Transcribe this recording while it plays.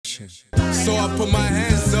motion. So I put my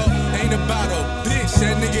hands up, ain't about a bitch.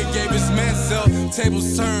 That nigga gave his man up.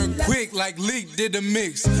 Tables turn quick like Leak did the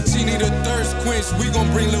mix. She need a thirst quench, we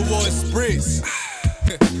gon' bring Lil Boy spritz.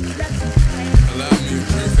 Allow me a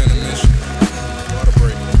brief intermission. Water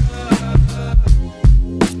break.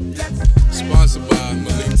 Sponsored by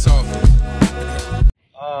Malik Talk.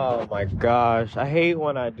 Oh my gosh, I hate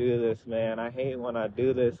when I do this, man. I hate when I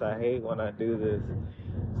do this. I hate when I do this.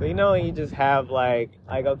 So you know, you just have like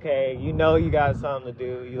okay, you know you got something to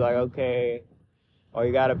do. You like, okay, or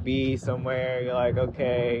you gotta be somewhere. You're like,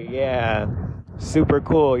 okay, yeah, super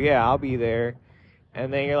cool. Yeah, I'll be there.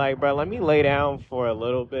 And then you're like, bro, let me lay down for a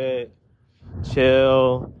little bit,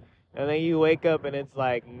 chill. And then you wake up and it's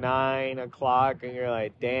like 9 o'clock and you're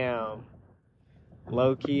like, damn.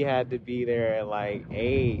 Low-key had to be there at like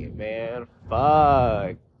 8, man.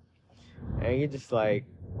 Fuck. And you're just like,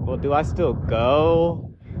 well, do I still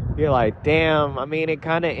go? You're like, damn. I mean, it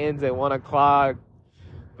kind of ends at 1 o'clock,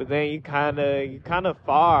 but then you kind of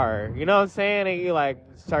far. You know what I'm saying? And you like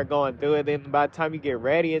start going through it. Then by the time you get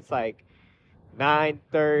ready, it's like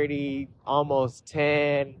 9:30, almost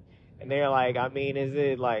 10. And they're like, I mean, is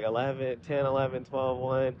it like 11, 10, 11, 12,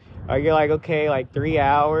 1? Or you're like, okay, like 3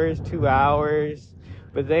 hours, 2 hours.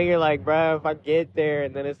 But then you're like, bro, if I get there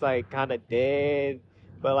and then it's like kind of dead,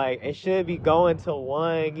 but like it should be going till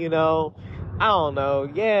 1, you know? I don't know.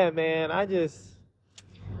 Yeah, man, I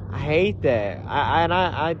hate that.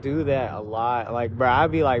 I do that a lot. Like, bro,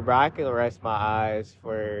 I'd be like, bro, I can rest my eyes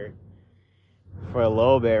for a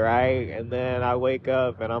little bit, right? And then I wake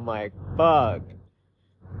up and I'm like, fuck.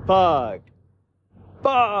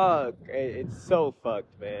 It's so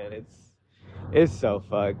fucked, man. It's so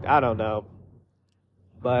fucked. I don't know.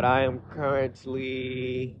 But I am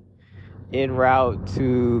currently en route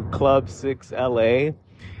to Club 6 LA.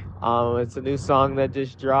 It's a new song that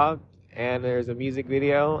just dropped, and there's a music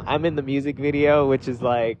video. I'm in the music video, which is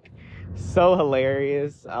like so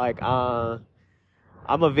hilarious. Like, I'm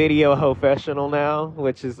a video professional now,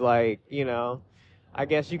 which is like, you know, I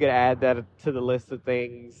guess you could add that to the list of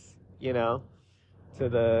things, you know, to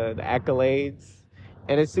the accolades.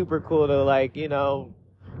 And it's super cool to, like, you know,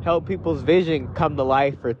 help people's vision come to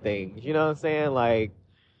life for things. You know what I'm saying? Like,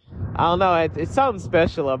 I don't know. It's something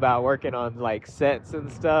special about working on, like, sets and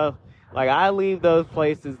stuff. Like, I leave those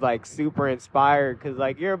places, like, super inspired because,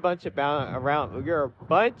 like, you're around a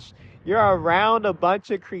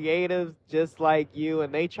bunch of creatives just like you,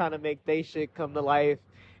 and they trying to make their shit come to life.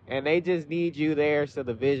 And they just need you there so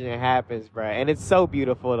the vision happens, bro. And it's so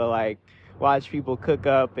beautiful to, like, watch people cook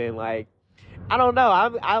up and, like, I don't know.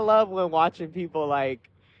 I love when watching people, like,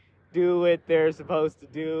 do what they're supposed to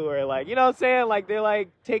do, or, like, you know what I'm saying? Like, they, like,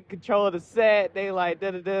 take control of the set. They, like,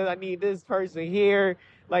 da-da-da, I need this person here.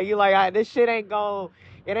 Like, you're like, this shit ain't gonna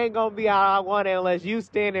be how I want it unless you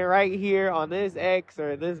standing right here on this X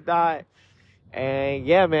or this dot. And,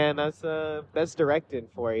 yeah, man, that's directing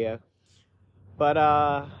for you. But,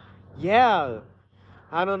 yeah,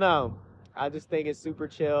 I don't know. I just think it's super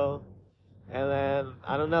chill. And then,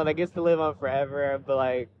 I don't know, they get to live on forever. But,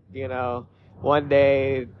 like, you know, one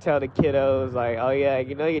day tell the kiddos, like, oh, yeah,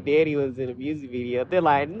 you know, your daddy was in a music video. They're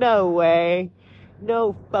like, no way.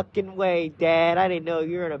 No fucking way, Dad. I didn't know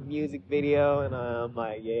you were in a music video. And I'm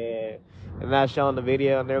like, yeah. And I show them the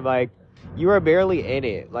video, and they're like, you were barely in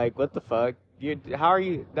it. Like, what the fuck? How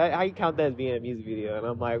you count that as being a music video? And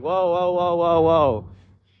I'm like, whoa.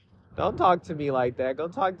 Don't talk to me like that. Go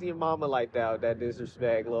talk to your mama like that with that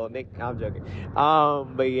disrespect, little Nick. I'm joking.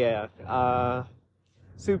 But yeah,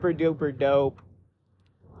 super duper dope.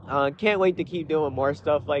 Can't wait to keep doing more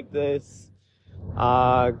stuff like this.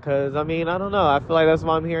 Cause I mean, I don't know. I feel like that's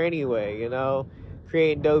why I'm here anyway, you know?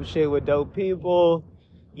 Creating dope shit with dope people,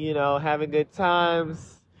 you know, having good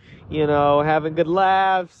times, you know, having good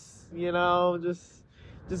laughs. You know,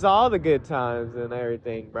 just all the good times and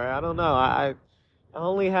everything, bro. I don't know. I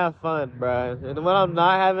only have fun, bro. And when I'm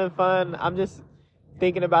not having fun, I'm just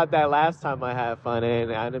thinking about that last time I had fun.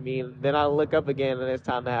 And I mean, then I look up again and it's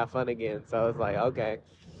time to have fun again. So it's like, okay.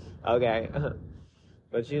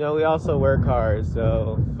 But, you know, we also work hard.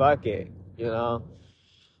 So fuck it, you know.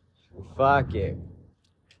 Fuck it.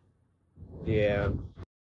 Yeah.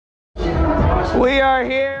 We are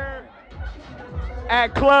here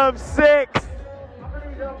at Club 6.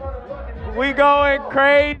 We going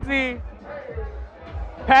crazy.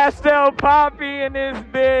 Pastel Poppy in this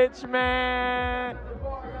bitch, man.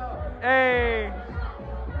 Hey.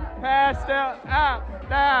 Pastel.